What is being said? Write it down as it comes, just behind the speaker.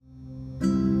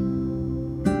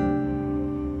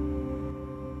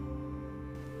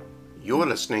You're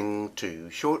listening to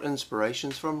Short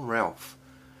Inspirations from Ralph.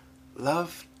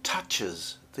 Love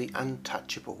Touches the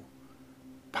Untouchable,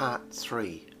 Part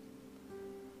 3.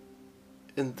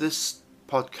 In this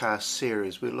podcast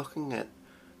series, we're looking at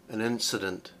an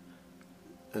incident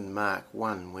in Mark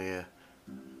 1 where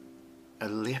a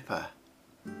leper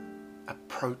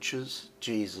approaches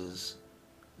Jesus,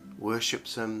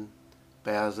 worships him,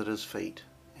 bows at his feet,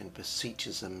 and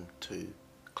beseeches him to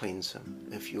cleanse him.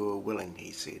 If you're willing,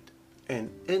 he said. And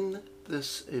in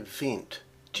this event,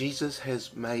 Jesus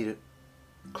has made it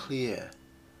clear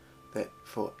that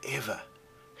forever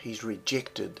he's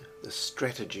rejected the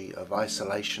strategy of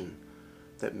isolation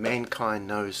that mankind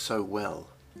knows so well.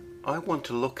 I want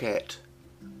to look at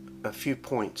a few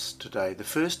points today. The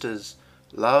first is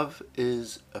love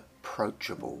is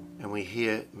approachable, and we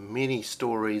hear many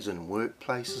stories in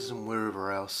workplaces and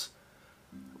wherever else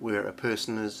where a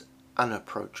person is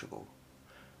unapproachable.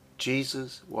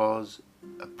 Jesus was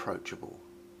approachable.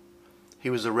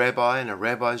 He was a rabbi, and a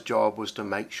rabbi's job was to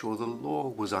make sure the law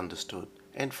was understood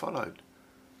and followed.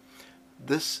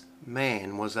 This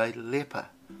man was a leper,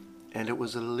 and it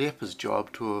was a leper's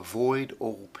job to avoid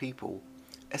all people,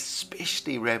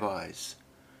 especially rabbis.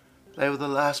 They were the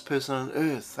last person on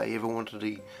earth they ever wanted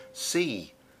to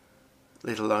see,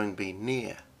 let alone be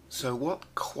near. So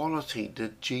what quality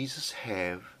did Jesus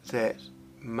have that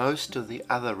most of the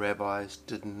other rabbis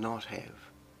did not have?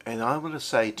 And I want to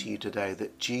say to you today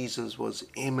that Jesus was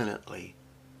eminently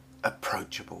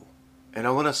approachable. And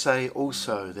I want to say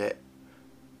also that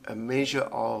a measure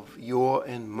of your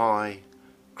and my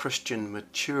Christian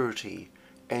maturity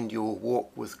and your walk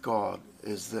with God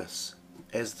is this.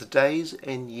 As the days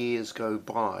and years go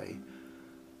by,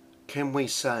 can we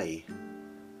say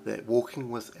that walking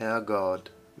with our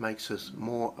God makes us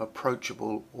more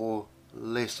approachable or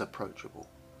less approachable?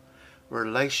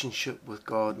 Relationship with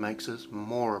God makes us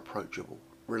more approachable.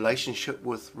 Relationship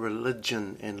with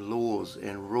religion and laws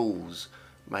and rules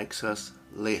makes us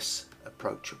less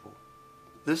approachable.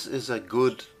 This is a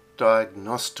good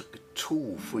diagnostic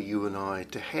tool for you and I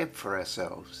to have for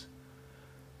ourselves.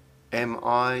 Am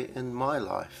I in my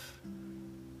life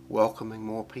welcoming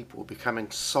more people,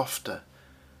 becoming softer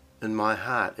in my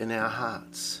heart, in our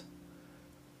hearts,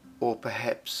 or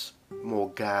perhaps more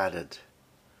guarded?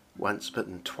 Once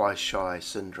bitten, twice shy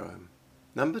syndrome.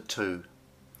 Number 2,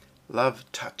 love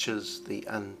touches the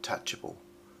untouchable.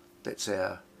 That's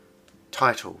our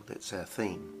title, that's our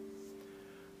theme.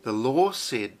 The law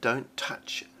said don't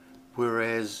touch,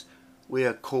 whereas we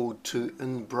are called to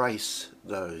embrace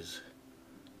those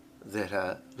that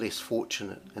are less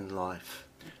fortunate in life.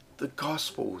 The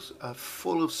Gospels are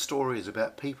full of stories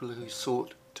about people who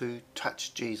sought to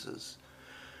touch Jesus.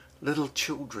 Little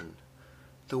children,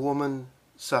 the woman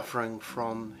suffering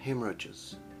from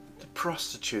hemorrhages, the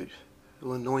prostitute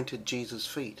who anointed Jesus'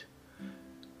 feet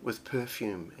with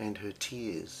perfume and her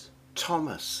tears,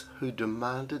 Thomas who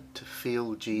demanded to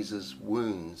feel Jesus'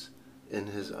 wounds in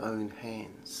his own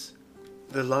hands.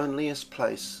 The loneliest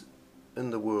place in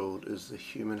the world is the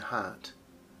human heart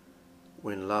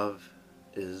when love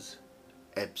is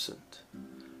absent,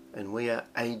 and we are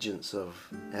agents of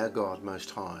our God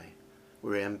Most High.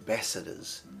 We're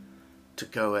ambassadors to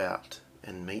go out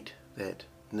and meet that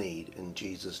need in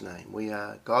Jesus' name. We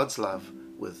are God's love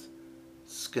with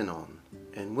skin on.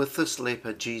 And with this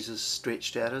leper, Jesus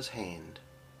stretched out his hand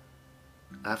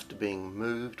after being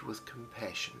moved with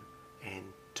compassion and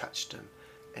touched him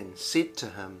and said to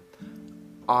him,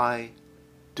 I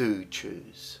do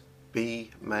choose.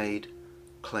 Be made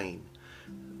clean.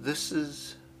 This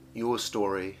is your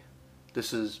story.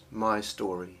 This is my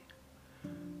story.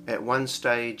 At one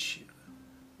stage,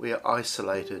 we are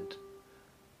isolated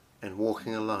and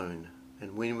walking alone,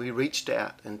 and when we reached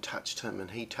out and touched him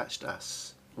and he touched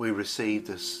us, we received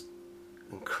this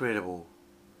incredible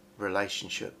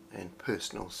relationship and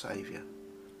personal Saviour.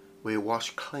 We're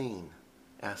washed clean.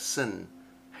 Our sin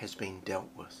has been dealt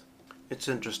with. It's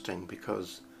interesting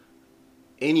because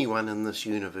anyone in this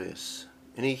universe,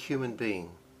 any human being,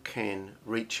 can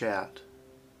reach out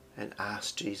and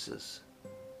ask Jesus,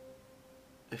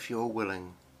 if you're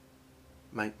willing,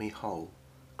 make me whole,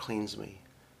 cleanse me.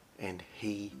 And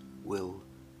he will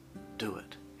do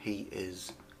it. He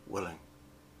is willing.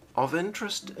 Of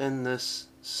interest in this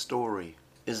story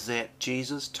is that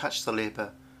Jesus touched the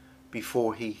leper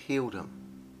before he healed him.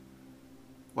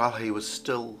 While he was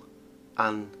still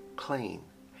unclean,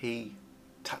 he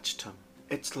touched him.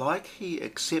 It's like he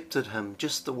accepted him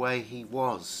just the way he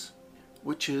was,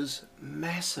 which is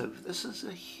massive. This is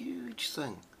a huge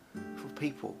thing for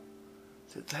people,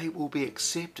 that they will be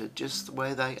accepted just the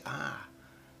way they are.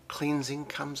 Cleansing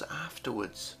comes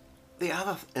afterwards. the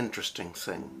other interesting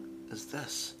thing is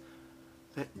this,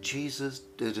 that Jesus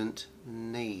didn't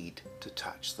need to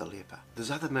touch the leper. There's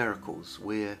other miracles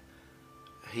where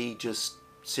he just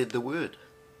said the word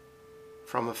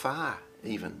from afar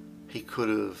even. He could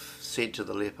have said to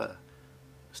the leper,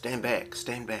 stand back,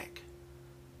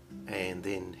 and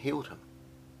then healed him.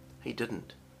 He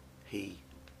didn't. He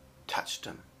touched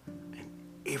him, and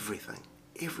everything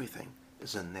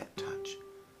is in that touch.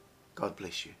 God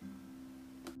bless you.